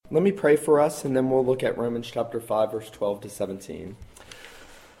Let me pray for us, and then we'll look at Romans chapter 5, verse 12 to 17.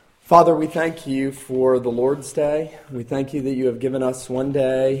 Father, we thank you for the Lord's Day. We thank you that you have given us one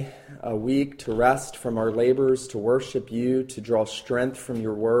day a week to rest from our labors, to worship you, to draw strength from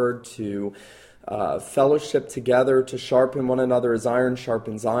your word, to fellowship together, to sharpen one another as iron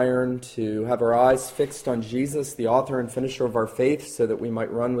sharpens iron, to have our eyes fixed on Jesus, the author and finisher of our faith, so that we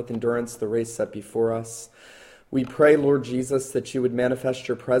might run with endurance the race set before us. We pray, Lord Jesus, that you would manifest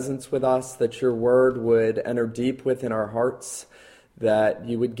your presence with us, that your word would enter deep within our hearts, that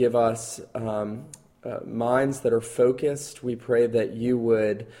you would give us minds that are focused. We pray that you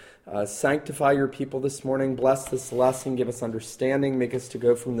would sanctify your people this morning, bless this lesson, give us understanding, make us to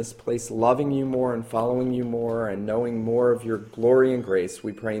go from this place loving you more and following you more and knowing more of your glory and grace.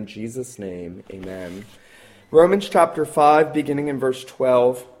 We pray in Jesus' name, amen. Romans chapter 5, beginning in verse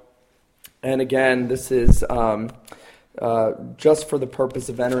 12. And again, this is just for the purpose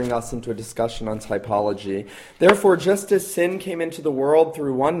of entering us into a discussion on typology. Therefore, just as sin came into the world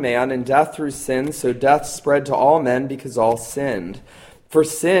through one man, and death through sin, so death spread to all men because all sinned. For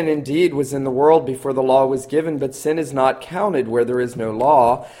sin indeed was in the world before the law was given, but sin is not counted where there is no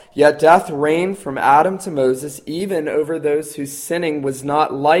law. Yet death reigned from Adam to Moses, even over those whose sinning was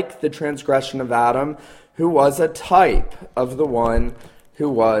not like the transgression of Adam, who was a type of the one who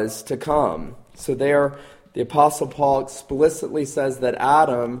was to come. So there, the Apostle Paul explicitly says that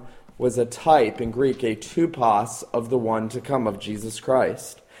Adam was a type, in Greek, a typos of the one to come, of Jesus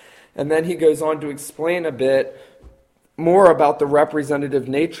Christ. And then he goes on to explain a bit more about the representative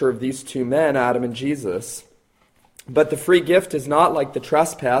nature of these two men, Adam and Jesus. But the free gift is not like the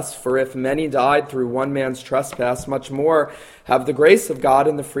trespass, for if many died through one man's trespass, much more have the grace of God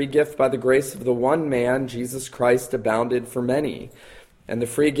and the free gift by the grace of the one man, Jesus Christ, abounded for many. And the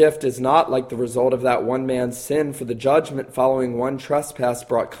free gift is not like the result of that one man's sin, for the judgment following one trespass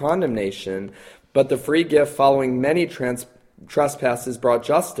brought condemnation, but the free gift following many trespasses brought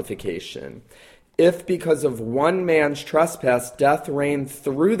justification. If because of one man's trespass death reigned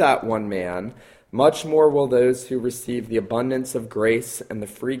through that one man, much more will those who receive the abundance of grace and the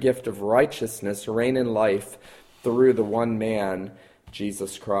free gift of righteousness reign in life through the one man,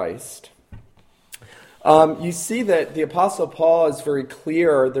 Jesus Christ. You see that the Apostle Paul is very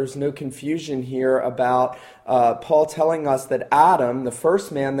clear. There's no confusion here about Paul telling us that Adam, the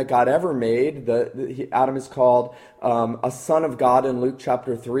first man that God ever made, Adam is called a son of God in Luke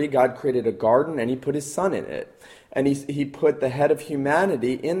chapter 3. God created a garden and he put his son in it. And he put the head of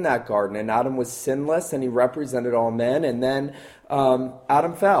humanity in that garden. And Adam was sinless and he represented all men. And then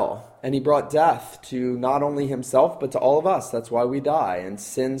Adam fell and he brought death to not only himself but to all of us. That's why we die. And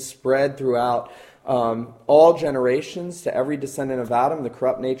sin spread throughout all generations to every descendant of Adam. The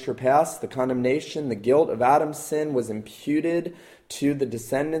corrupt nature passed. The condemnation, the guilt of Adam's sin was imputed to the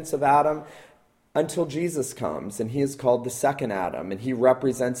descendants of Adam until Jesus comes, and he is called the second Adam, and he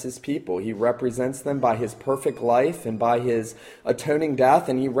represents his people. He represents them by his perfect life and by his atoning death,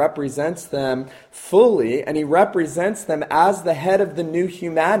 and he represents them fully, and he represents them as the head of the new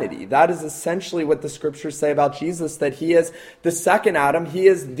humanity. That is essentially what the scriptures say about Jesus, that he is the second Adam. He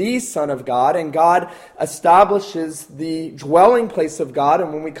is the Son of God, and God establishes the dwelling place of God,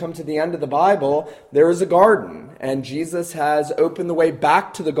 and when we come to the end of the Bible, there is a garden, and Jesus has opened the way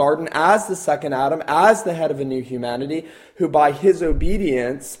back to the garden as the second Adam, as the head of a new humanity, who by his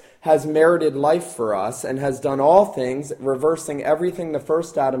obedience has merited life for us and has done all things, reversing everything the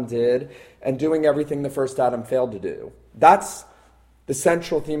first Adam did and doing everything the first Adam failed to do. That's the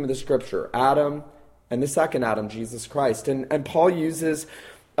central theme of the scripture, Adam and the second Adam, Jesus Christ. And Paul uses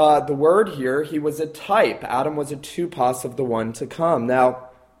the word here, he was a type. Adam was a typos of the one to come. Now,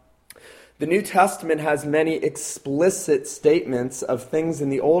 the New Testament has many explicit statements of things in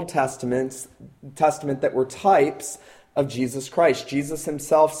the Old Testament that were types of Jesus Christ. Jesus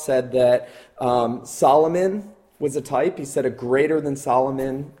himself said that Solomon was a type. He said, a greater than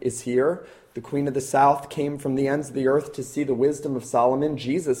Solomon is here. The queen of the south came from the ends of the earth to see the wisdom of Solomon.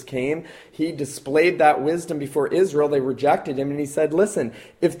 Jesus came. He displayed that wisdom before Israel. They rejected him. And he said, listen,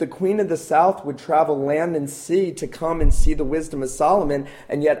 if the queen of the south would travel land and sea to come and see the wisdom of Solomon,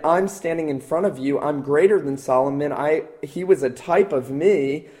 and yet I'm standing in front of you, I'm greater than Solomon. He was a type of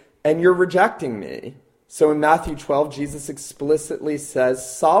me, and you're rejecting me. So in Matthew 12, Jesus explicitly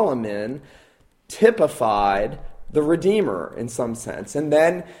says Solomon typified the Redeemer in some sense. And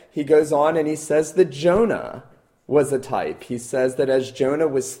then he goes on and he says that Jonah was a type. He says that as Jonah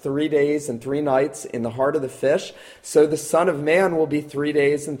was 3 days and 3 nights in the heart of the fish, so the Son of Man will be 3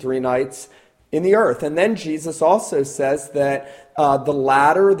 days and 3 nights in the earth. And then Jesus also says that the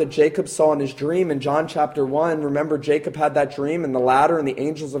ladder that Jacob saw in his dream in John chapter 1, remember Jacob had that dream and the ladder and the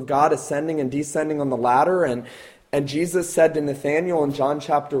angels of God ascending and descending on the ladder. And Jesus said to Nathanael in John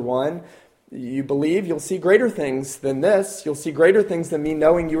chapter 1, you believe you'll see greater things than this. You'll see greater things than me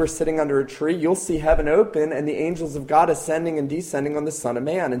knowing you are sitting under a tree. You'll see heaven open and the angels of God ascending and descending on the Son of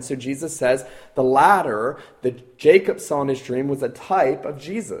Man. And so Jesus says the ladder that Jacob saw in his dream was a type of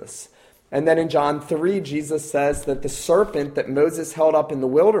Jesus. And then in John 3, Jesus says that the serpent that Moses held up in the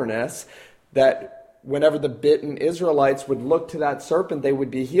wilderness, that whenever the bitten Israelites would look to that serpent, they would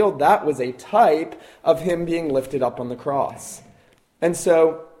be healed. That was a type of him being lifted up on the cross. And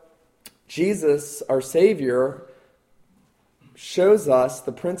so Jesus, our Savior, shows us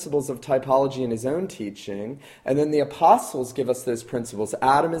the principles of typology in his own teaching, and then the apostles give us those principles.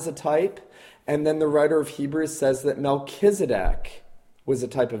 Adam is a type, and then the writer of Hebrews says that Melchizedek was a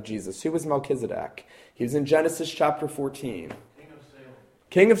type of Jesus. Who was Melchizedek? He was in Genesis chapter 14.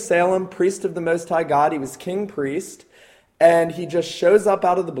 King of Salem, priest of the Most High God. He was king priest, and he just shows up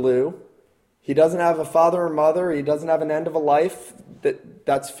out of the blue. He doesn't have a father or mother. He doesn't have an end of a life.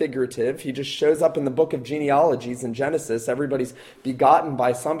 That's figurative. He just shows up in the book of genealogies in Genesis. Everybody's begotten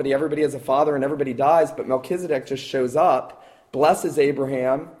by somebody. Everybody has a father and everybody dies, but Melchizedek just shows up, blesses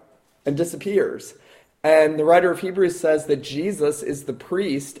Abraham, and disappears. And the writer of Hebrews says that Jesus is the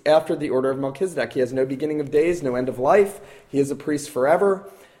priest after the order of Melchizedek. He has no beginning of days, no end of life. He is a priest forever.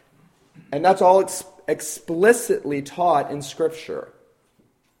 And that's all explicitly taught in Scripture.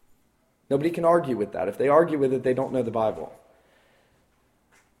 Nobody can argue with that. If they argue with it, they don't know the Bible.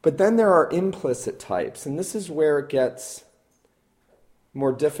 But then there are implicit types, and this is where it gets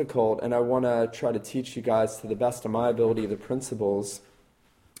more difficult, and I want to try to teach you guys to the best of my ability the principles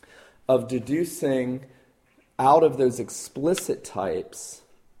of deducing out of those explicit types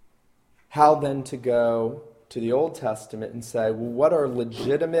how then to go to the Old Testament and say, well, what are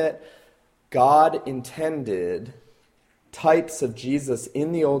legitimate, God-intended types of Jesus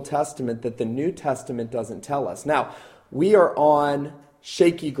in the Old Testament that the New Testament doesn't tell us? Now, we are on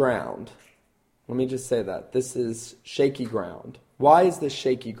shaky ground. Let me just say that. This is shaky ground. Why is this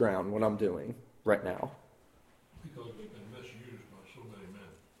shaky ground, what I'm doing right now? Because we've been misused by so many men.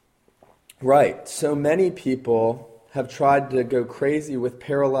 Right. So many people have tried to go crazy with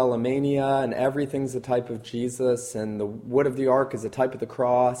parallelomania, and everything's a type of Jesus, and the wood of the ark is a type of the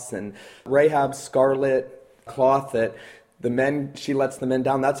cross, and Rahab's scarlet cloth that she lets the men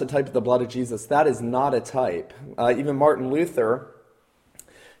down, that's a type of the blood of Jesus. That is not a type. Even Martin Luther,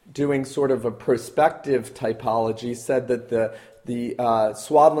 doing sort of a prospective typology, said that the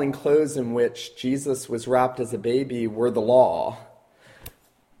swaddling clothes in which Jesus was wrapped as a baby were the law.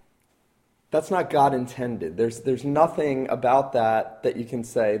 That's not God intended. There's nothing about that you can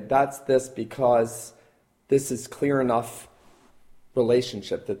say, that's this because this is clear enough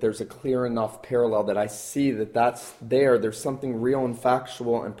relationship, that there's a clear enough parallel that I see that's there. There's something real and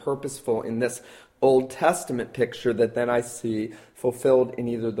factual and purposeful in this Old Testament picture that then I see fulfilled in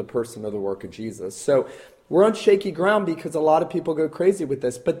either the person or the work of Jesus. So we're on shaky ground because a lot of people go crazy with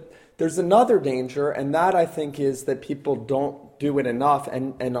this. But there's another danger, and that I think is that people don't do it enough.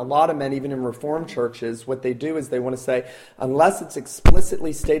 And a lot of men, even in Reformed churches, what they do is they want to say, unless it's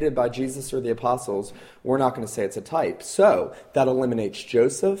explicitly stated by Jesus or the apostles, we're not going to say it's a type. So that eliminates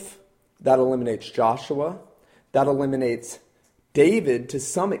Joseph, that eliminates Joshua, that eliminates David to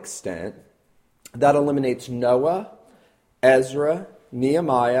some extent, that eliminates Noah, Ezra,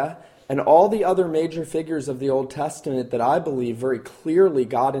 Nehemiah, and all the other major figures of the Old Testament that I believe very clearly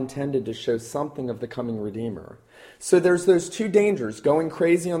God intended to show something of the coming Redeemer. So there's those two dangers, going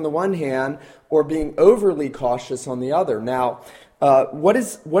crazy on the one hand or being overly cautious on the other. Now, what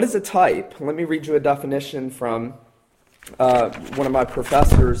is a type? Let me read you a definition from one of my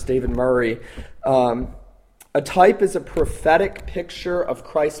professors, David Murray. A type is a prophetic picture of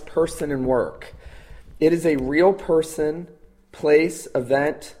Christ's person and work. It is a real person, place,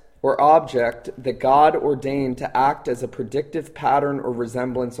 event, or object that God ordained to act as a predictive pattern or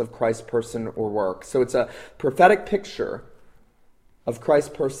resemblance of Christ's person or work. So it's a prophetic picture of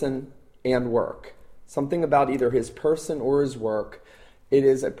Christ's person and work. Something about either his person or his work. It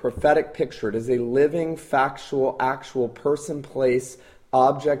is a prophetic picture. It is a living, factual, actual person, place,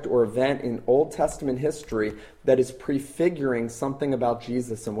 object, or event in Old Testament history that is prefiguring something about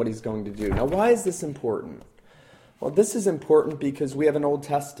Jesus and what he's going to do. Now, why is this important? Well, this is important because we have an Old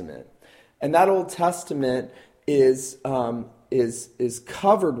Testament. And that Old Testament is is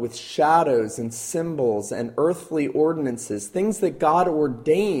covered with shadows and symbols and earthly ordinances, things that God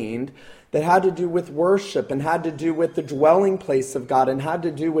ordained that had to do with worship and had to do with the dwelling place of God and had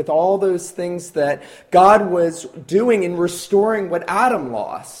to do with all those things that God was doing in restoring what Adam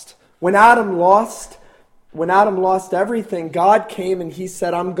lost. When Adam lost everything, God came and he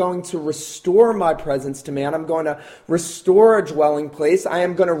said, I'm going to restore my presence to man. I'm going to restore a dwelling place. I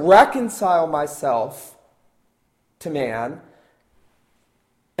am going to reconcile myself to man.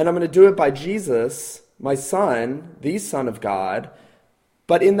 And I'm going to do it by Jesus, my Son, the Son of God.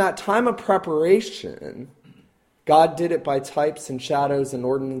 But in that time of preparation, God did it by types and shadows and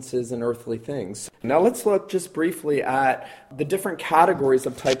ordinances and earthly things. Now let's look just briefly at the different categories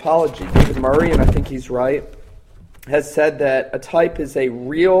of typology. David Murray, and I think he's right, has said that a type is a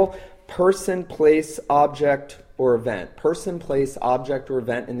real person, place, object, or event. Person, place, object, or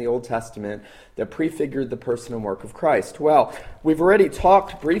event in the Old Testament that prefigured the person and work of Christ. Well, we've already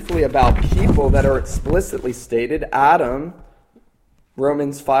talked briefly about people that are explicitly stated. Adam,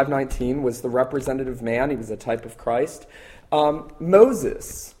 Romans 5:19, was the representative man. He was a type of Christ.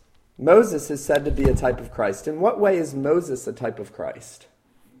 Moses is said to be a type of Christ. In what way is Moses a type of Christ?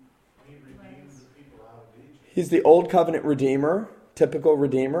 He redeemed the people out of Egypt. He's the Old Covenant Redeemer, typical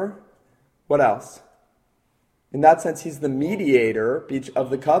Redeemer. What else? In that sense, he's the mediator of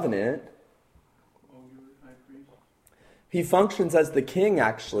the covenant. He functions as the king,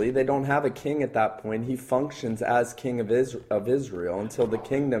 actually. They don't have a king at that point. He functions as king of Israel until the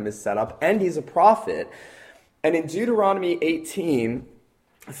kingdom is set up. And he's a prophet. And in Deuteronomy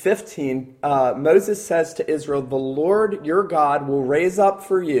 18:15, Moses says to Israel, the Lord your God will raise up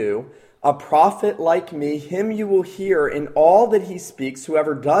for you a prophet like me. Him you will hear in all that he speaks.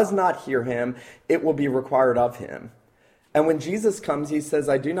 Whoever does not hear him, it will be required of him. And when Jesus comes, he says,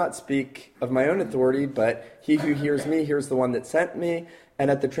 I do not speak of my own authority, but he who hears me hears the one that sent me.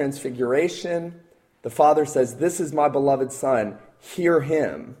 And at the transfiguration, the Father says, this is my beloved Son, hear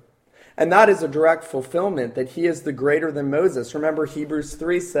him. And that is a direct fulfillment that he is the greater than Moses. Remember, Hebrews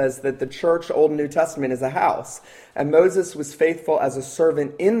 3 says that the church, Old and New Testament, is a house. And Moses was faithful as a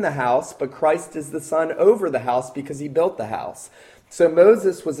servant in the house, but Christ is the Son over the house because he built the house. So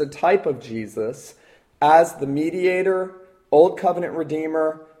Moses was a type of Jesus as the mediator, Old Covenant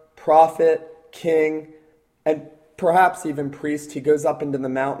Redeemer, prophet, king, and perhaps even priest. He goes up into the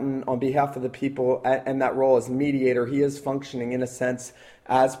mountain on behalf of the people, and that role as mediator, he is functioning in a sense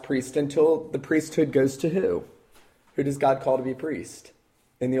as priest until the priesthood goes to who? Who does God call to be priest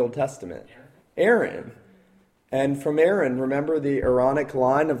in the Old Testament? Aaron. And from Aaron, remember the Aaronic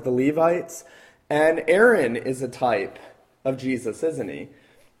line of the Levites? And Aaron is a type of Jesus, isn't he?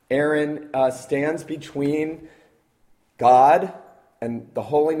 Aaron stands between God and the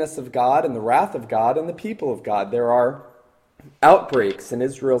holiness of God and the wrath of God and the people of God. There are outbreaks in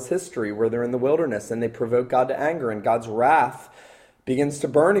Israel's history where they're in the wilderness and they provoke God to anger, and God's wrath begins to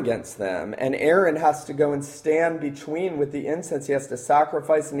burn against them. And Aaron has to go and stand between with the incense. He has to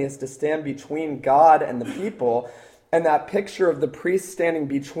sacrifice and he has to stand between God and the people. And that picture of the priest standing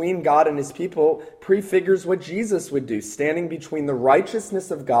between God and his people prefigures what Jesus would do, standing between the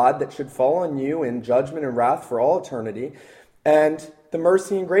righteousness of God that should fall on you in judgment and wrath for all eternity, and the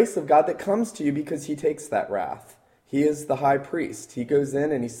mercy and grace of God that comes to you because he takes that wrath. He is the high priest. He goes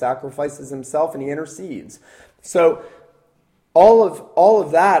in and he sacrifices himself and he intercedes. So all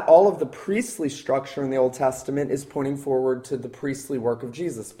of that, all of the priestly structure in the Old Testament is pointing forward to the priestly work of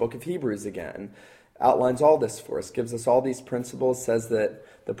Jesus. Book of Hebrews again outlines all this for us, gives us all these principles, says that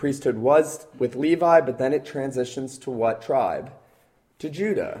the priesthood was with Levi, but then it transitions to what tribe? To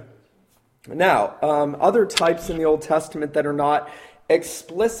Judah. Now, other types in the Old Testament that are not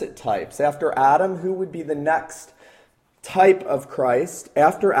explicit types. After Adam, who would be the next type of Christ?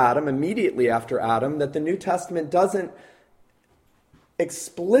 After Adam, immediately after Adam, that the New Testament doesn't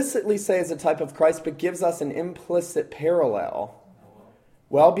explicitly say is a type of Christ, but gives us an implicit parallel.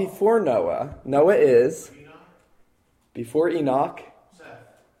 Well, before Noah is before Enoch,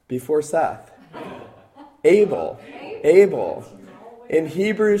 before Seth, Abel. In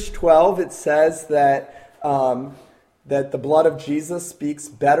Hebrews 12, it says that the blood of Jesus speaks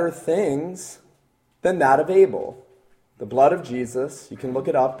better things than that of Abel. The blood of Jesus, you can look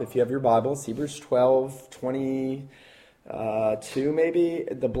it up if you have your Bibles, Hebrews 12:22 maybe.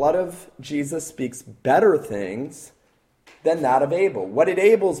 The blood of Jesus speaks better things than that of Abel. What did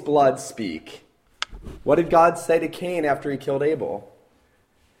Abel's blood speak? What did God say to Cain after he killed Abel?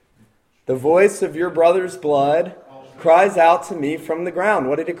 The voice of your brother's blood cries out to me from the ground.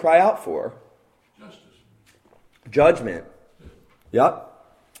 What did it cry out for? Justice. Judgment. Yep.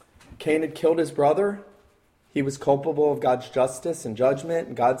 Cain had killed his brother. He was culpable of God's justice and judgment,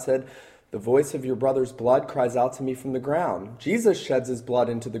 and God said, the voice of your brother's blood cries out to me from the ground. Jesus sheds his blood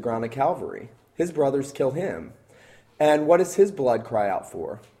into the ground at Calvary. His brothers kill him. And what does his blood cry out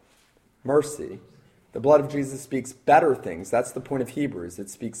for? Mercy. The blood of Jesus speaks better things. That's the point of Hebrews. It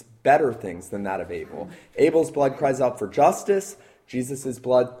speaks better things than that of Abel. Abel's blood cries out for justice. Jesus'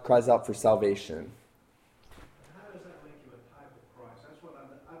 blood cries out for salvation. How does that make you a type of Christ? That's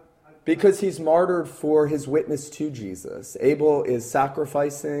what Because he's martyred for his witness to Jesus. Abel is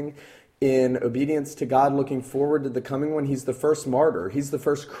sacrificing in obedience to God, looking forward to the coming one. He's the first martyr. He's the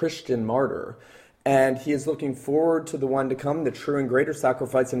first Christian martyr. And he is looking forward to the one to come, the true and greater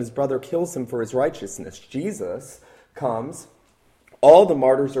sacrifice, and his brother kills him for his righteousness. Jesus comes. All the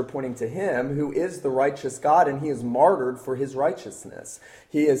martyrs are pointing to him, who is the righteous God, and he is martyred for his righteousness.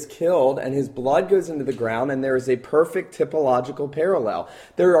 He is killed, and his blood goes into the ground, and there is a perfect typological parallel.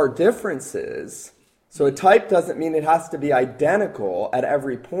 There are differences. So a type doesn't mean it has to be identical at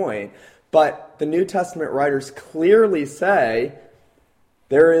every point, but the New Testament writers clearly say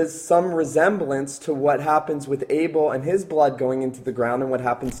there is some resemblance to what happens with Abel and his blood going into the ground and what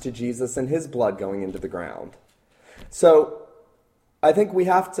happens to Jesus and his blood going into the ground. So I think we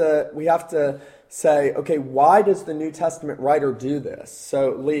have to say, okay, why does the New Testament writer do this?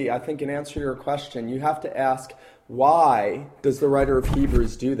 So Lee, I think in answer to your question, you have to ask, why does the writer of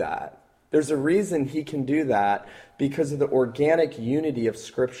Hebrews do that? There's a reason he can do that, because of the organic unity of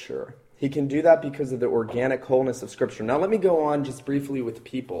Scripture. He can do that because of the organic wholeness of Scripture. Now let me go on just briefly with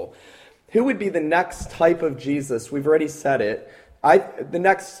people. Who would be the next type of Jesus? We've already said it. The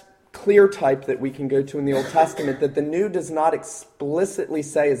next clear type that we can go to in the Old Testament that the New does not explicitly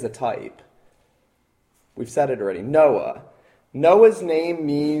say is a type. We've said it already. Noah. Noah's name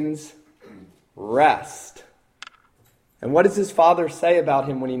means rest. And what does his father say about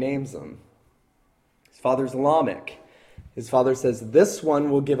him when he names him? His father's Lamech. His father says, this one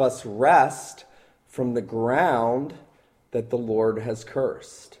will give us rest from the ground that the Lord has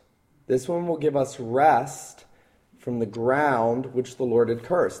cursed. This one will give us rest from the ground which the Lord had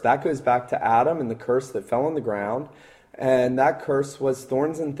cursed. That goes back to Adam and the curse that fell on the ground. And that curse was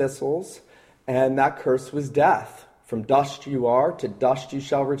thorns and thistles. And that curse was death. From dust you are, to dust you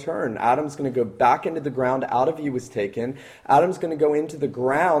shall return. Adam's going to go back into the ground out of you was taken. Adam's going to go into the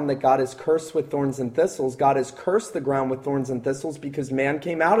ground that God has cursed with thorns and thistles. God has cursed the ground with thorns and thistles because man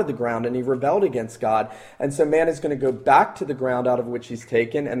came out of the ground and he rebelled against God. And so man is going to go back to the ground out of which he's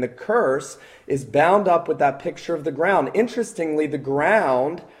taken. And the curse is bound up with that picture of the ground. Interestingly, the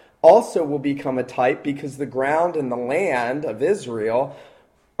ground also will become a type because the ground and the land of Israel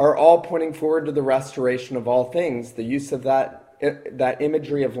are all pointing forward to the restoration of all things. The use of that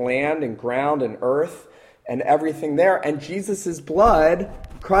imagery of land and ground and earth and everything there. And Jesus' blood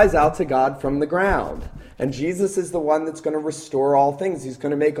cries out to God from the ground. And Jesus is the one that's going to restore all things. He's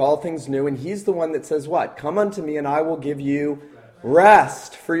going to make all things new. And he's the one that says what? Come unto me and I will give you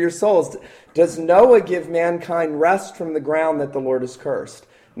rest for your souls. Does Noah give mankind rest from the ground that the Lord has cursed?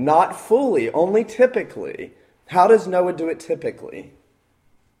 Not fully, only typically. How does Noah do it typically?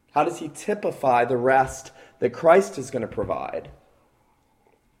 How does he typify the rest that Christ is going to provide?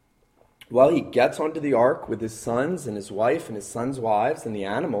 Well, he gets onto the ark with his sons and his wife and his sons' wives and the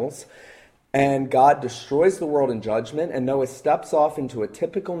animals, and God destroys the world in judgment, and Noah steps off into a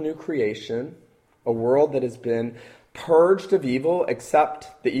typical new creation, a world that has been purged of evil,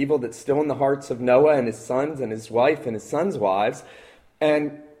 except the evil that's still in the hearts of Noah and his sons and his wife and his sons' wives.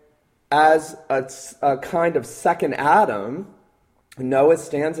 And as a kind of second Adam, Noah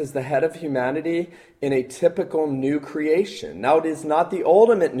stands as the head of humanity in a typical new creation. Now, it is not the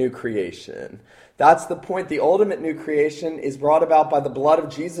ultimate new creation. That's the point. The ultimate new creation is brought about by the blood of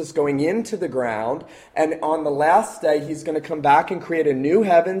Jesus going into the ground. And on the last day, he's going to come back and create a new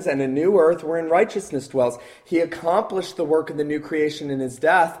heavens and a new earth wherein righteousness dwells. He accomplished the work of the new creation in his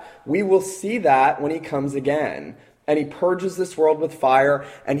death. We will see that when he comes again. And he purges this world with fire,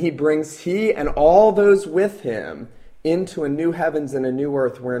 and he brings he and all those with him into a new heavens and a new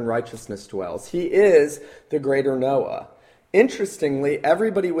earth wherein righteousness dwells. He is the greater Noah. Interestingly,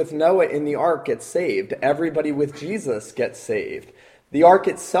 everybody with Noah in the ark gets saved. Everybody with Jesus gets saved. The ark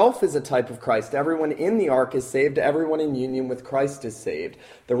itself is a type of Christ. Everyone in the ark is saved. Everyone in union with Christ is saved.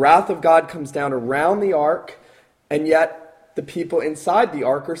 The wrath of God comes down around the ark, and yet the people inside the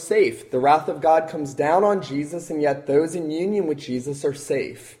ark are safe. The wrath of God comes down on Jesus, and yet those in union with Jesus are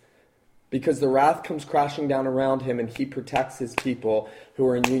safe. Because the wrath comes crashing down around him and he protects his people who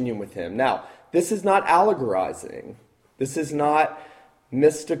are in union with him. Now, this is not allegorizing. This is not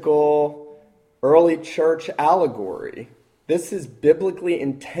mystical, early church allegory. This is biblically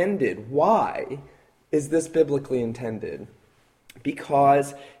intended. Why? is this biblically intended?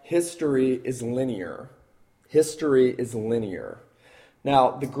 Because history is linear. History is linear.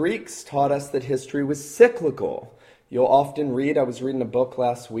 Now, the Greeks taught us that history was cyclical. You'll often read, I was reading a book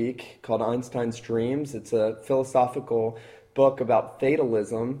last week called Einstein's Dreams. It's a philosophical book about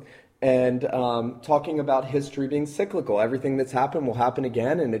fatalism and talking about history being cyclical. Everything that's happened will happen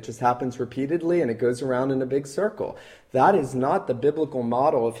again, and it just happens repeatedly, and it goes around in a big circle. That is not the biblical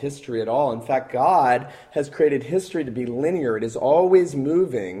model of history at all. In fact, God has created history to be linear. It is always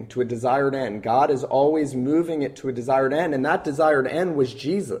moving to a desired end. God is always moving it to a desired end, and that desired end was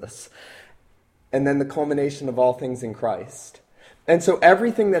Jesus. And then the culmination of all things in Christ. And so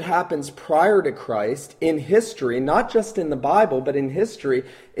everything that happens prior to Christ in history, not just in the Bible, but in history,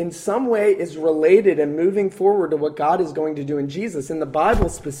 in some way is related and moving forward to what God is going to do in Jesus. In the Bible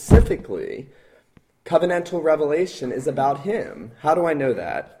specifically, covenantal revelation is about him. How do I know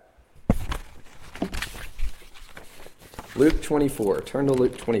that? Luke 24. Turn to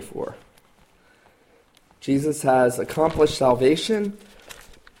Luke 24. Jesus has accomplished salvation.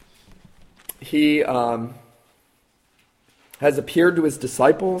 He has appeared to his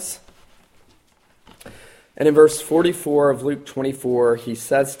disciples. And in verse 44 of Luke 24, he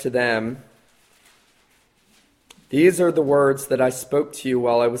says to them, "These are the words that I spoke to you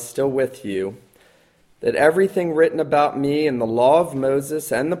while I was still with you, that everything written about me in the law of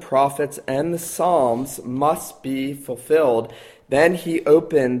Moses and the prophets and the Psalms must be fulfilled." Then he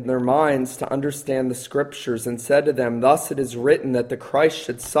opened their minds to understand the scriptures and said to them, "Thus it is written that the Christ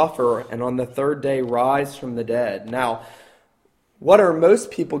should suffer and on the third day rise from the dead." Now, what are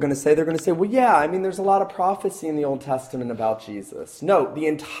most people going to say? They're going to say, well, yeah, I mean, there's a lot of prophecy in the Old Testament about Jesus. No, the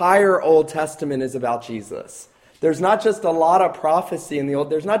entire Old Testament is about Jesus. There's not just a lot of prophecy in the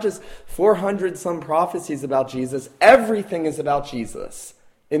Old, there's not just 400 some prophecies about Jesus. Everything is about Jesus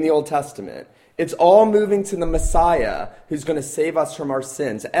in the Old Testament. It's all moving to the Messiah who's going to save us from our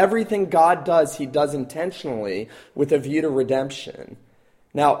sins. Everything God does, he does intentionally with a view to redemption.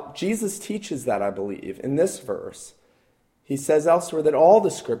 Now, Jesus teaches that, I believe, in this verse. He says elsewhere that all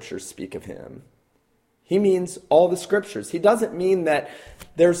the scriptures speak of him. He means all the scriptures. He doesn't mean that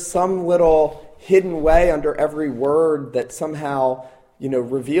there's some little hidden way under every word that somehow,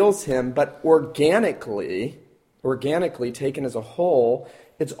 reveals him, but organically taken as a whole,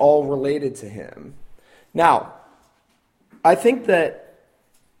 it's all related to him. Now, I think that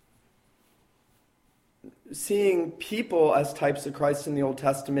seeing people as types of Christ in the Old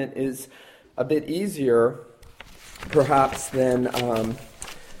Testament is a bit easier perhaps than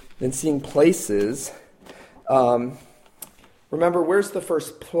seeing places. Remember, where's the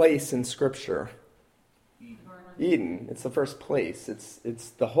first place in Scripture? Eden. It's the first place. It's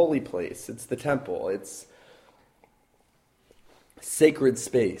the holy place. It's the temple. It's sacred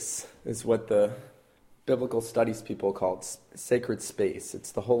space is what the biblical studies people call it. Sacred space.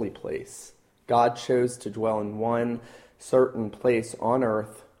 It's the holy place. God chose to dwell in one certain place on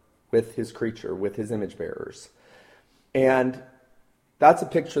earth with his creature, with his image bearers. And that's a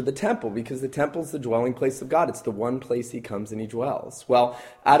picture of the temple, because the temple is the dwelling place of God. It's the one place he comes and he dwells. Well,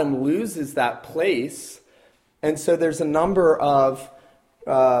 Adam loses that place, and so there's a number of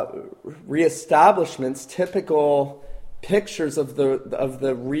reestablishments, typical pictures of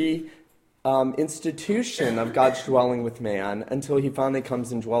the institution of God's dwelling with man, until he finally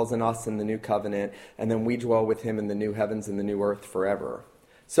comes and dwells in us in the new covenant, and then we dwell with him in the new heavens and the new earth forever.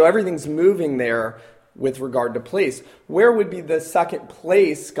 So everything's moving there with regard to place. Where would be the second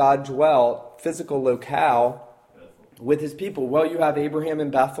place God dwelt, physical locale, with his people? Well, you have Abraham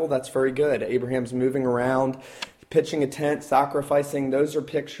in Bethel. That's very good. Abraham's moving around, pitching a tent, sacrificing. Those are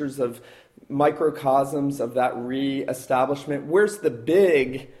pictures of microcosms of that re-establishment. Where's the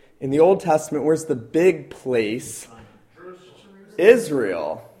big, in the Old Testament, where's the big place?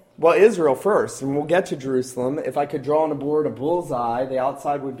 Israel. Well, Israel first, and we'll get to Jerusalem. If I could draw on a board a bullseye, the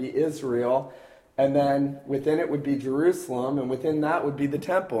outside would be Israel, and then within it would be Jerusalem, and within that would be the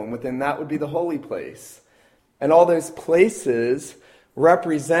temple, and within that would be the holy place. And all those places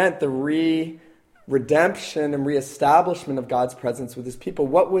represent the redemption and reestablishment of God's presence with his people.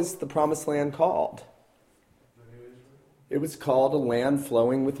 What was the promised land called? It was called a land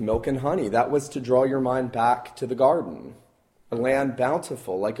flowing with milk and honey. That was to draw your mind back to the garden. A land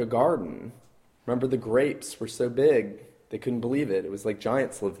bountiful like a garden. Remember, the grapes were so big, they couldn't believe it. It was like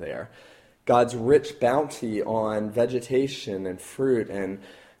giants lived there. God's rich bounty on vegetation and fruit. And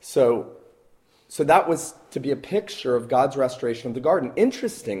so that was to be a picture of God's restoration of the garden.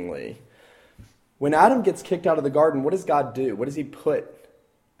 Interestingly, when Adam gets kicked out of the garden, what does God do? What does he put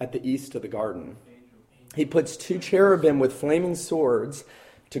at the east of the garden? He puts two cherubim with flaming swords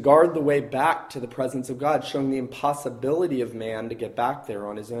to guard the way back to the presence of God, showing the impossibility of man to get back there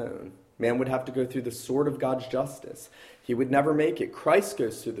on his own. Man would have to go through the sword of God's justice. He would never make it. Christ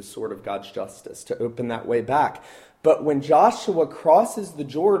goes through the sword of God's justice to open that way back. But when Joshua crosses the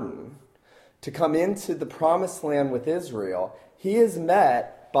Jordan to come into the promised land with Israel, he is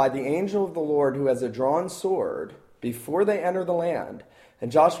met by the angel of the Lord who has a drawn sword before they enter the land.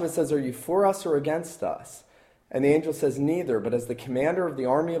 And Joshua says, "Are you for us or against us?" And the angel says, "Neither, but as the commander of the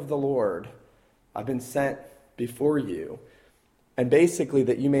army of the Lord, I've been sent before you." And basically,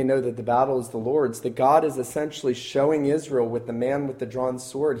 that you may know that the battle is the Lord's, that God is essentially showing Israel with the man with the drawn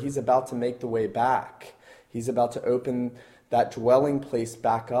sword, he's about to make the way back. He's about to open that dwelling place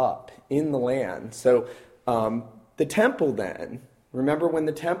back up in the land. So the temple then, remember when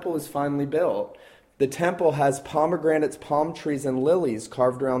the temple is finally built, the temple has pomegranates, palm trees, and lilies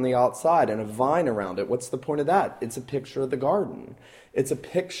carved around the outside and a vine around it. What's the point of that? It's a picture of the garden. It's a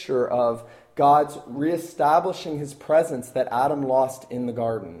picture of God's reestablishing his presence that Adam lost in the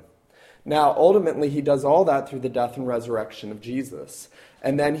garden. Now, ultimately, he does all that through the death and resurrection of Jesus.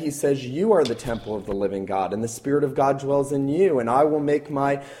 And then he says, "You are the temple of the living God, and the Spirit of God dwells in you, and I will make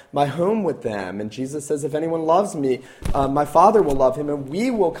my home with them." And Jesus says, "If anyone loves me, my Father will love him, and we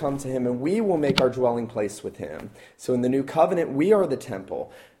will come to him, and we will make our dwelling place with him." So in the new covenant, we are the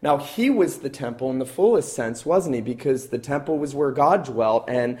temple. Now, he was the temple in the fullest sense, wasn't he? Because the temple was where God dwelt,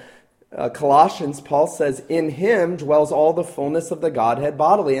 and Colossians, Paul says, "In him dwells all the fullness of the Godhead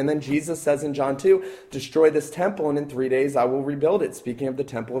bodily." And then Jesus says in John 2, "Destroy this temple, and in 3 days I will rebuild it," speaking of the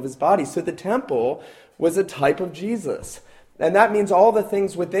temple of his body. So the temple was a type of Jesus. And that means all the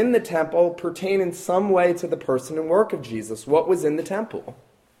things within the temple pertain in some way to the person and work of Jesus. What was in the temple?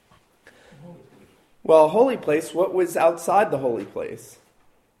 Well, a holy place. What was outside the holy place?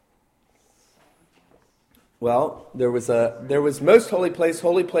 Well, there was most holy place,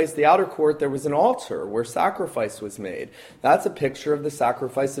 the outer court. There was an altar where sacrifice was made. That's a picture of the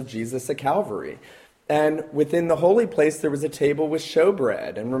sacrifice of Jesus at Calvary. And within the holy place, there was a table with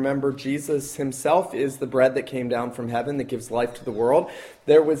showbread. And remember, Jesus himself is the bread that came down from heaven that gives life to the world.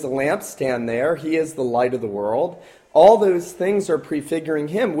 There was a lampstand there. He is the light of the world. All those things are prefiguring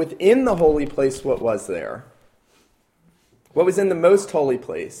him. Within the holy place, what was there? What was in the most holy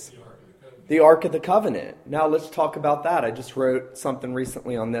place? The Ark of the Covenant. Now let's talk about that. I just wrote something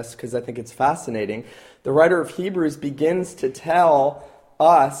recently on this because I think it's fascinating. The writer of Hebrews begins to tell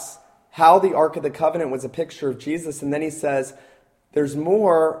us how the Ark of the Covenant was a picture of Jesus, and then he says, "There's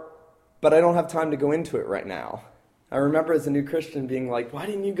more, but I don't have time to go into it right now." I remember as a new Christian being like, "Why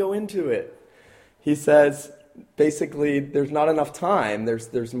didn't you go into it?" He says, basically, there's not enough time.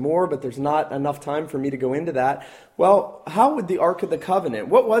 There's more, but there's not enough time for me to go into that. Well, how would the Ark of the Covenant,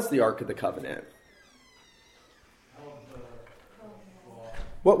 what was the Ark of the Covenant?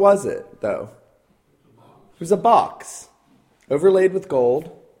 What was it, though? It was a box overlaid with gold,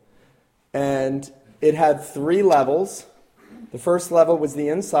 and it had 3 levels. The first level was the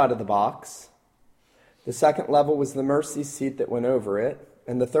inside of the box. The second level was the mercy seat that went over it.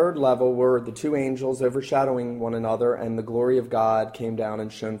 And the third level were the 2 angels overshadowing one another, and the glory of God came down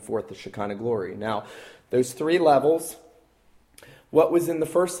and shone forth the Shekinah glory. Now, those 3 levels, what was in the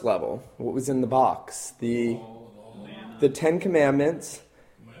first level? What was in the box? The 10 Commandments,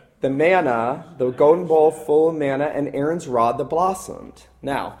 the manna, the golden bowl full of manna, and Aaron's rod that blossomed.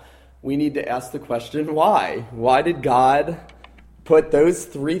 Now, we need to ask the question, why? Why did God put those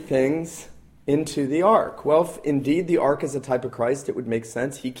 3 things into the ark? Well, if indeed the ark is a type of Christ, it would make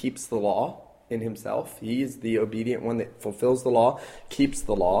sense. He keeps the law in himself. He is the obedient one that fulfills the law, keeps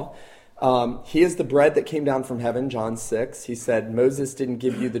the law. He is the bread that came down from heaven, John 6. He said, "Moses didn't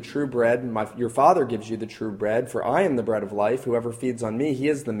give you the true bread. Your Father gives you the true bread, for I am the bread of life. Whoever feeds on me, he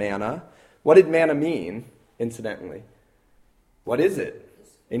is the manna." What did manna mean, incidentally? What is it?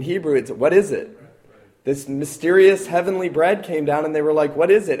 In Hebrew, what is it? This mysterious heavenly bread came down, and they were like, "What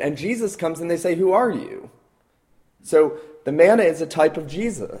is it?" And Jesus comes and they say, "Who are you?" So the manna is a type of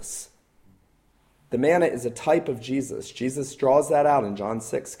Jesus. The manna is a type of Jesus. Jesus draws that out in John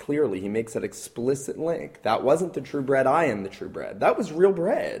 6 clearly. He makes that explicit link. That wasn't the true bread. I am the true bread. That was real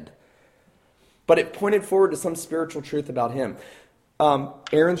bread. But it pointed forward to some spiritual truth about him.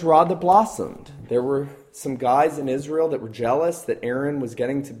 Aaron's rod that blossomed. There were some guys in Israel that were jealous that Aaron was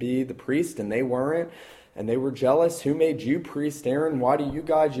getting to be the priest and they weren't. And they were jealous. "Who made you priest, Aaron? Why do you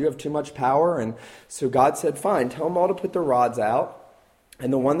guys? You have too much power." And so God said, "Fine, tell them all to put their rods out.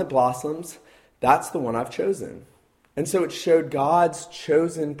 And the one that blossoms, that's the one I've chosen." And so it showed God's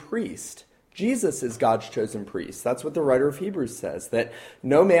chosen priest. Jesus is God's chosen priest. That's what the writer of Hebrews says, that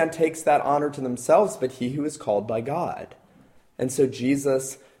no man takes that honor to themselves, but he who is called by God. And so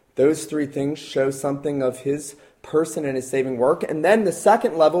Jesus, those three things show something of his person and his saving work. And then the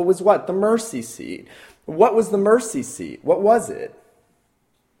second level was what? The mercy seat. What was the mercy seat? What was it?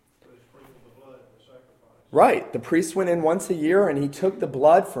 Right. The priest went in once a year and he took the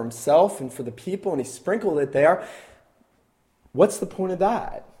blood for himself and for the people and he sprinkled it there. What's the point of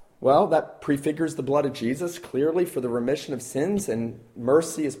that? Well, that prefigures the blood of Jesus clearly for the remission of sins, and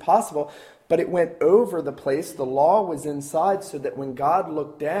mercy is possible. But it went over the place. The law was inside, so that when God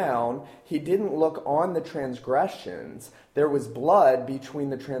looked down, he didn't look on the transgressions. There was blood between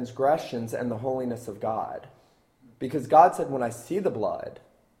the transgressions and the holiness of God. Because God said, when I see the blood,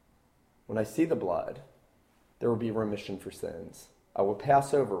 there will be remission for sins. I will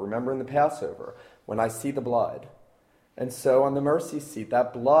pass over. Remember in the Passover, when I see the blood. And so on the mercy seat,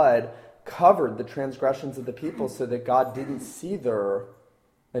 that blood covered the transgressions of the people so that God didn't see their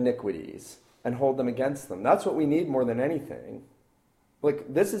iniquities and hold them against them. That's what we need more than anything.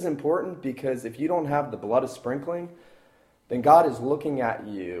 Look, this is important because if you don't have the blood of sprinkling, then God is looking at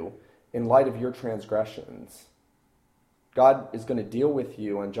you in light of your transgressions. God is going to deal with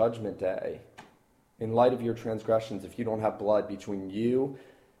you on Judgment Day in light of your transgressions if you don't have blood between you,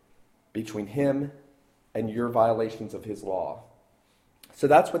 between him, and your violations of his law. So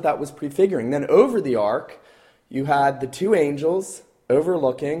that's what that was prefiguring. Then over the ark, you had the two angels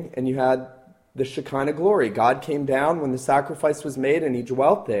overlooking, and you had the Shekinah glory. God came down when the sacrifice was made, and he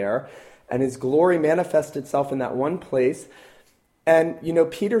dwelt there, and his glory manifested itself in that one place. And,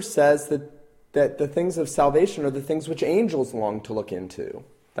 Peter says that the things of salvation are the things which angels long to look into.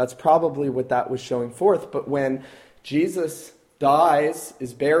 That's probably what that was showing forth. But when Jesus dies,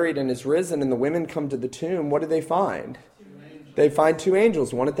 is buried, and is risen, and the women come to the tomb, what do they find? They find two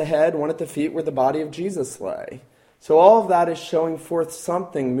angels, one at the head, one at the feet, where the body of Jesus lay. So all of that is showing forth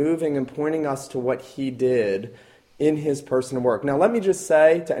something moving and pointing us to what he did in his person and work. Now let me just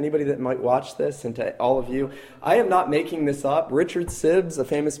say to anybody that might watch this and to all of you, I am not making this up. Richard Sibbes, a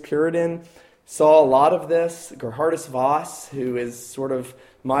famous Puritan, saw a lot of this. Gerhardus Voss, who is sort of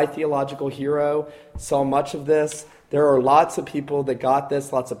my theological hero, saw much of this. There are lots of people that got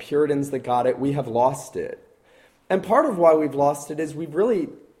this, lots of Puritans that got it. We have lost it. And part of why we've lost it is we really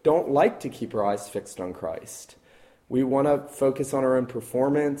don't like to keep our eyes fixed on Christ. We want to focus on our own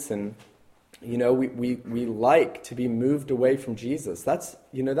performance, and we like to be moved away from Jesus. That's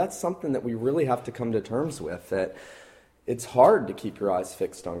something that we really have to come to terms with, that it's hard to keep your eyes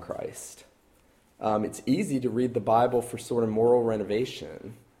fixed on Christ. It's easy to read the Bible for sort of moral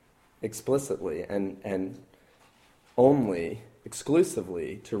renovation explicitly, and only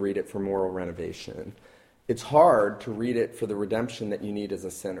exclusively to read it for moral renovation. It's hard to read it for the redemption that you need as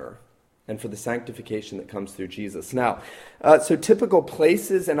a sinner and for the sanctification that comes through Jesus. Now, so typical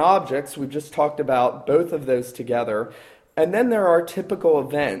places and objects, we've just talked about both of those together. And then there are typical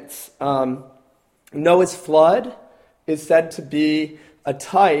events. Noah's flood is said to be a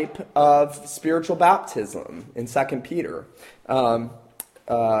type of spiritual baptism in 2 Peter.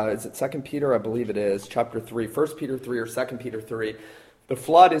 Is it 2 Peter? I believe it is, chapter 3. 1 Peter 3 or 2 Peter 3. The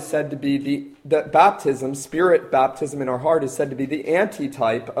flood is said to be the baptism, spirit baptism in our heart is said to be the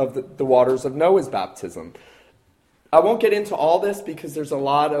antitype of the waters of Noah's baptism. I won't get into all this because there's a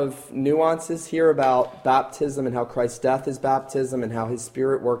lot of nuances here about baptism and how Christ's death is baptism and how his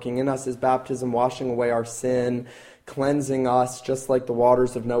spirit working in us is baptism, washing away our sin, cleansing us just like the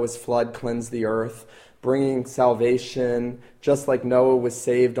waters of Noah's flood cleansed the earth, bringing salvation, just like Noah was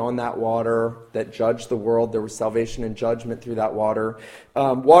saved on that water that judged the world. There was salvation and judgment through that water.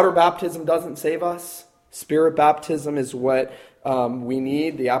 Water baptism doesn't save us. Spirit baptism is what we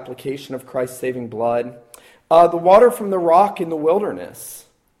need, the application of Christ's saving blood. The water from the rock in the wilderness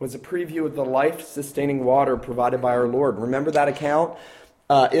was a preview of the life-sustaining water provided by our Lord. Remember that account?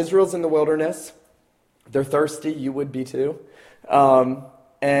 Israel's in the wilderness. They're thirsty. You would be too.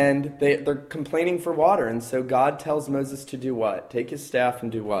 And they're complaining for water. And so God tells Moses to do what? Take his staff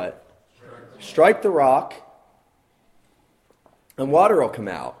and do what? Strike the rock, and water will come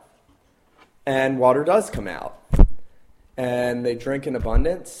out. And water does come out. And they drink in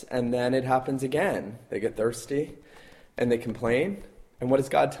abundance, and then it happens again. They get thirsty, and they complain. And what does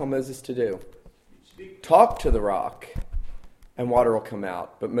God tell Moses to do? Talk to the rock, and water will come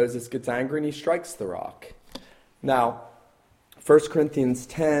out. But Moses gets angry, and he strikes the rock. Now, 1 Corinthians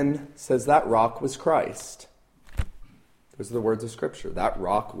 10 says that rock was Christ. Those are the words of Scripture. That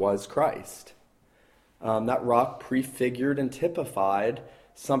rock was Christ. That rock prefigured and typified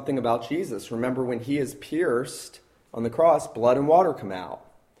something about Jesus. Remember, when he is pierced on the cross, blood and water come out.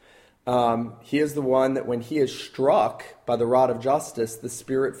 He is the one that when he is struck by the rod of justice, the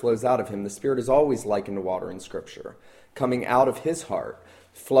Spirit flows out of him. The Spirit is always likened to water in Scripture, coming out of his heart,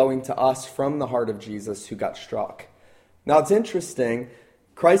 flowing to us from the heart of Jesus who got struck. Now it's interesting,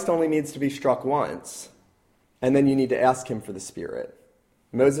 Christ only needs to be struck once, and then you need to ask him for the Spirit.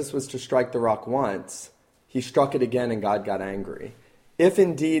 Moses was to strike the rock once. He struck it again and God got angry. If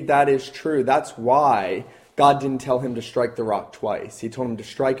indeed that is true, that's why God didn't tell him to strike the rock twice. He told him to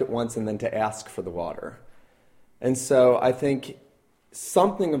strike it once and then to ask for the water. And so I think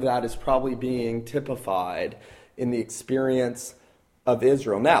something of that is probably being typified in the experience of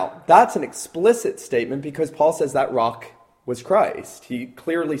Israel. Now, that's an explicit statement because Paul says that rock was Christ. He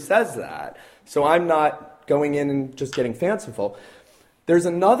clearly says that. So I'm not going in and just getting fanciful. There's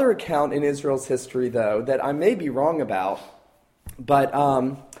another account in Israel's history, though, that I may be wrong about, but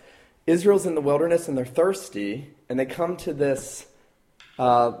Israel's in the wilderness and they're thirsty, and they come to this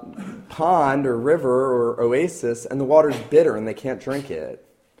pond or river or oasis, and the water's bitter and they can't drink it.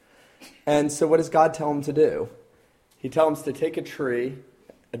 And so what does God tell them to do? He tells them to take a tree,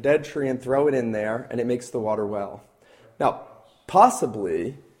 a dead tree, and throw it in there, and it makes the water well. Now,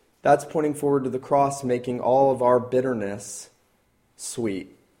 possibly, that's pointing forward to the cross, making all of our bitterness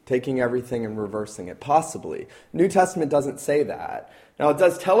sweet, taking everything and reversing it. Possibly. New Testament doesn't say that. Now, it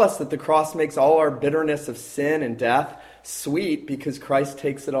does tell us that the cross makes all our bitterness of sin and death sweet because Christ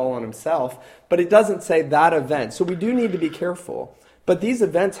takes it all on himself, but it doesn't say that event. So we do need to be careful. But these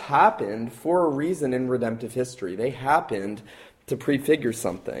events happened for a reason in redemptive history. They happened to prefigure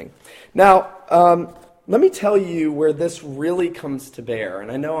something. Now, let me tell you where this really comes to bear.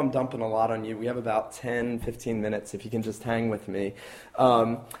 And I know I'm dumping a lot on you. We have about 10, 15 minutes if you can just hang with me.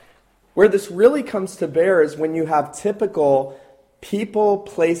 Where this really comes to bear is when you have typical people,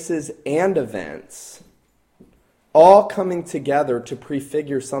 places, and events all coming together to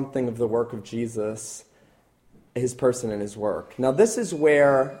prefigure something of the work of Jesus, his person and his work. Now, this is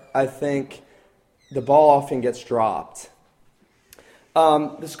where I think the ball often gets dropped.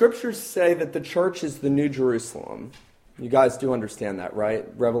 The scriptures say that the church is the New Jerusalem. You guys do understand that, right?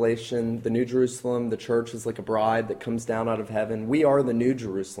 Revelation, the New Jerusalem, the church is like a bride that comes down out of heaven. We are the New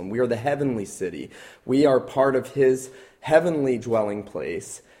Jerusalem. We are the heavenly city. We are part of his heavenly dwelling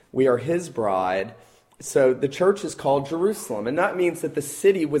place. We are his bride. So the church is called Jerusalem. And that means that the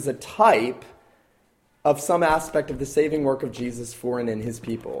city was a type of some aspect of the saving work of Jesus for and in his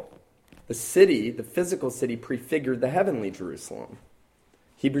people. The city, the physical city, prefigured the heavenly Jerusalem.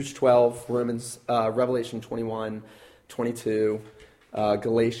 Hebrews 12, Revelation 21, 22,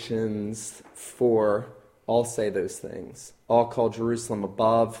 Galatians 4, all say those things. All call Jerusalem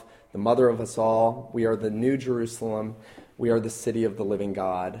above, the mother of us all. We are the New Jerusalem. We are the city of the living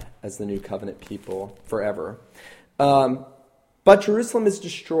God as the new covenant people forever. But Jerusalem is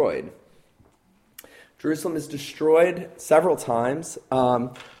destroyed. Jerusalem is destroyed several times,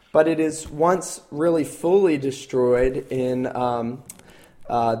 but it is once really fully destroyed in the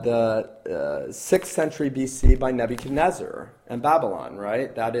 6th century BC by Nebuchadnezzar and Babylon,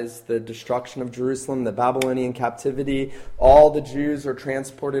 right? That is the destruction of Jerusalem, the Babylonian captivity. All the Jews are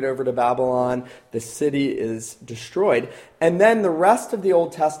transported over to Babylon. The city is destroyed. And then the rest of the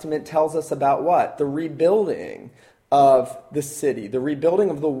Old Testament tells us about what? The rebuilding of the city, the rebuilding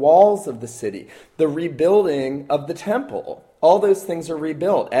of the walls of the city, the rebuilding of the temple. All those things are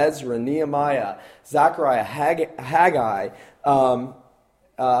rebuilt. Ezra, Nehemiah, Zechariah, Haggai,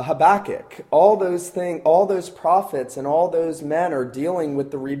 Habakkuk, all those things, all those prophets and all those men are dealing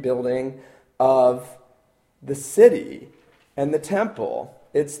with the rebuilding of the city and the temple.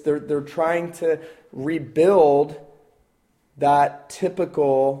 They're trying to rebuild that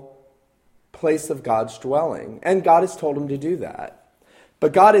typical place of God's dwelling. And God has told him to do that.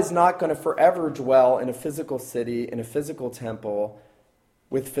 But God is not going to forever dwell in a physical city, in a physical temple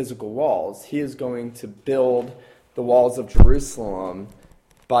with physical walls. He is going to build the walls of Jerusalem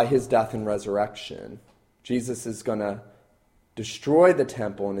by his death and resurrection. Jesus is going to destroy the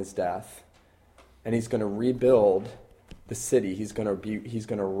temple in his death, and he's going to rebuild the city. He's going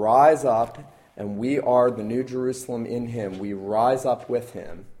to rise up, and we are the New Jerusalem in him. We rise up with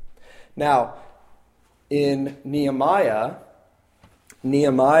him. Now, in Nehemiah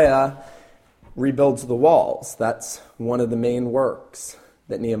rebuilds the walls. That's one of the main works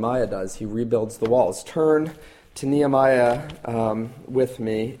that Nehemiah does. He rebuilds the walls. Turn to Nehemiah with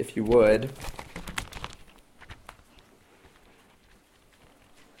me, if you would.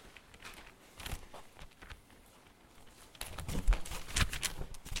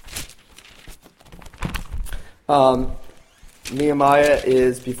 Nehemiah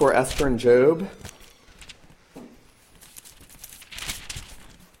is before Esther and Job.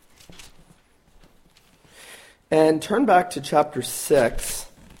 and turn back to chapter 6.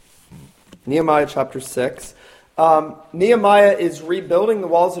 Nehemiah chapter 6. Nehemiah is rebuilding the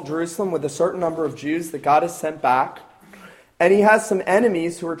walls of Jerusalem with a certain number of Jews that God has sent back. And he has some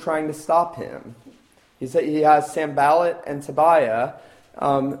enemies who are trying to stop him. He has Sanballat and Tobiah,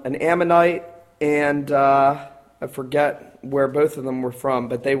 an Ammonite, and I forget where both of them were from,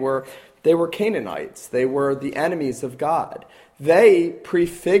 but they were Canaanites. They were the enemies of God. They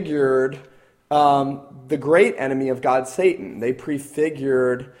prefigured the great enemy of God, Satan. They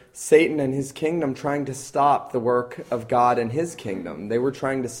prefigured Satan and his kingdom trying to stop the work of God and his kingdom. They were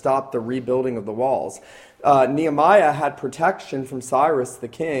trying to stop the rebuilding of the walls. Nehemiah had protection from Cyrus the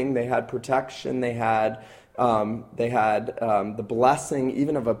king. They had protection. They had the blessing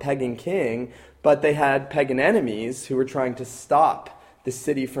even of a pagan king, but they had pagan enemies who were trying to stop the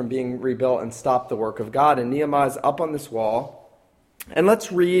city from being rebuilt and stop the work of God. And Nehemiah's up on this wall. And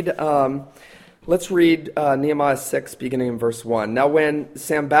let's read Nehemiah 6, beginning in verse 1. Now when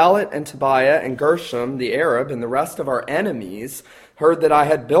Sanballat and Tobiah and Gershom, the Arab, and the rest of our enemies heard that I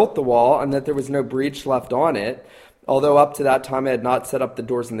had built the wall and that there was no breach left on it, although up to that time I had not set up the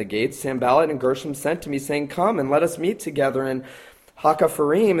doors and the gates, Sanballat and Gershom sent to me, saying, Come and let us meet together in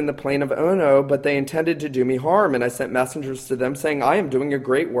Hakapharim in the plain of Ono, but they intended to do me harm. And I sent messengers to them, saying, I am doing a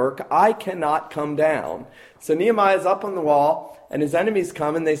great work. I cannot come down. So Nehemiah is up on the wall, and his enemies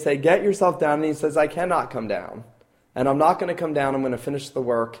come, and they say, Get yourself down. And he says, I cannot come down. And I'm not going to come down. I'm going to finish the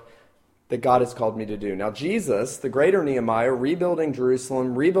work that God has called me to do. Now Jesus, the greater Nehemiah, rebuilding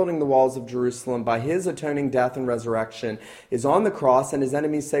Jerusalem, rebuilding the walls of Jerusalem by his atoning death and resurrection, is on the cross, and his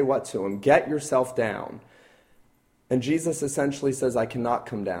enemies say what to him? Get yourself down. And Jesus essentially says, I cannot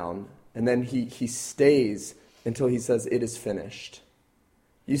come down. And then he stays until he says, it is finished.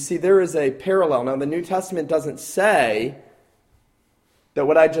 You see, there is a parallel. Now, the New Testament doesn't say that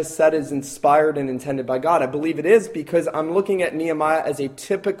what I just said is inspired and intended by God. I believe it is because I'm looking at Nehemiah as a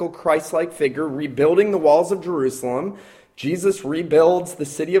typical Christ-like figure rebuilding the walls of Jerusalem. Jesus rebuilds the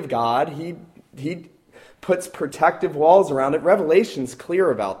city of God. He puts protective walls around it. Revelation's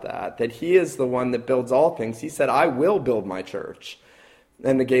clear about that he is the one that builds all things. He said, I will build my church,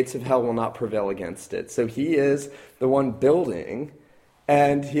 and the gates of hell will not prevail against it. So he is the one building,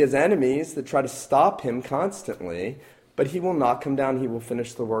 and he has enemies that try to stop him constantly, but he will not come down. He will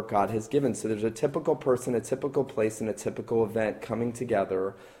finish the work God has given. So there's a typical person, a typical place, and a typical event coming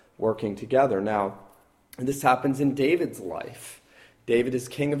together, working together. Now, this happens in David's life. David is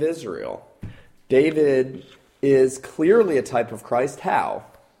king of Israel. David is clearly a type of Christ. How?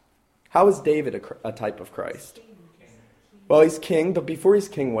 How is David a type of Christ? Well, he's king, but before he's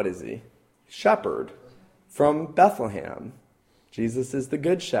king, what is he? Shepherd from Bethlehem. Jesus is the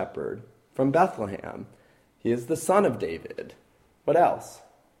good shepherd from Bethlehem. He is the son of David. What else?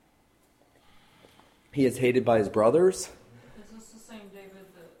 He is hated by his brothers. Is this the same David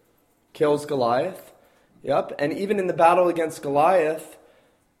that kills Goliath? Yep. And even in the battle against Goliath,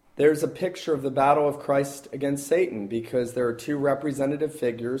 there's a picture of the battle of Christ against Satan because there are two representative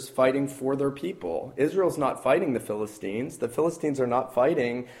figures fighting for their people. Israel's not fighting the Philistines. The Philistines are not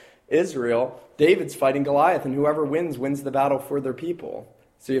fighting Israel. David's fighting Goliath, and whoever wins, wins the battle for their people.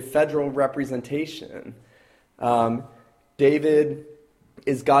 So you have federal representation. David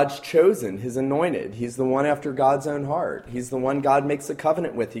is God's chosen, his anointed. He's the one after God's own heart. He's the one God makes a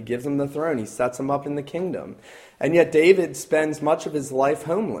covenant with. He gives him the throne. He sets him up in the kingdom. And yet David spends much of his life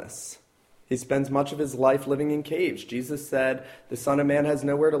homeless. He spends much of his life living in caves. Jesus said, the Son of Man has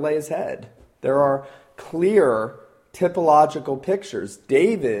nowhere to lay his head. There are clear typological pictures.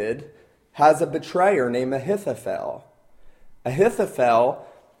 David has a betrayer named Ahithophel. Ahithophel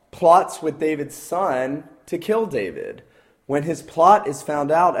plots with David's son to kill David. When his plot is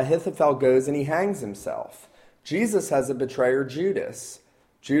found out, Ahithophel goes and he hangs himself. Jesus has a betrayer, Judas.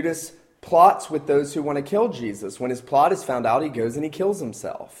 Judas plots with those who want to kill Jesus. When his plot is found out, he goes and he kills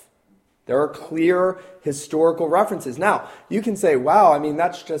himself. There are clear historical references. Now, you can say, wow,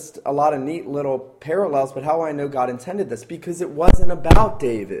 that's just a lot of neat little parallels, but how do I know God intended this? Because it wasn't about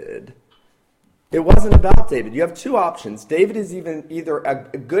David. It wasn't about David. You have two options. David is either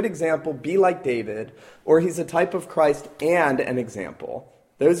a good example, be like David, or he's a type of Christ and an example.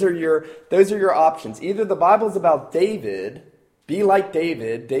 Those are your options. Either the Bible's about David, be like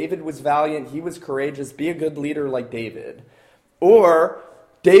David. David was valiant, he was courageous, be a good leader like David. Or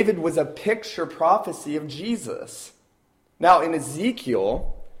David was a picture prophecy of Jesus. Now in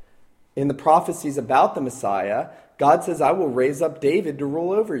Ezekiel, in the prophecies about the Messiah, God says, I will raise up David to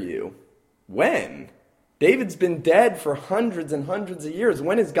rule over you. When? David's been dead for hundreds and hundreds of years.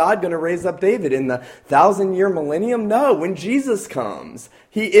 When is God going to raise up David? In the 1,000-year millennium? No, when Jesus comes.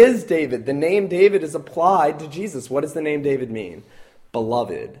 He is David. The name David is applied to Jesus. What does the name David mean?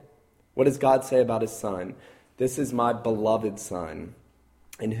 Beloved. What does God say about his son? This is my beloved son,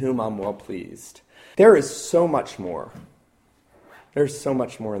 in whom I'm well pleased. There is so much more. There's so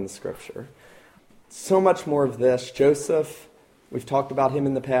much more in the Scripture. So much more of this. Joseph, we've talked about him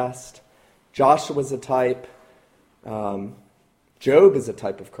in the past. Joshua's a type. Job is a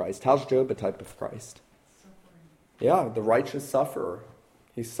type of Christ. How's Job a type of Christ? Yeah, the righteous sufferer.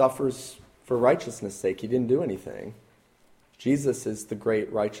 He suffers for righteousness' sake. He didn't do anything. Jesus is the great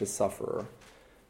righteous sufferer.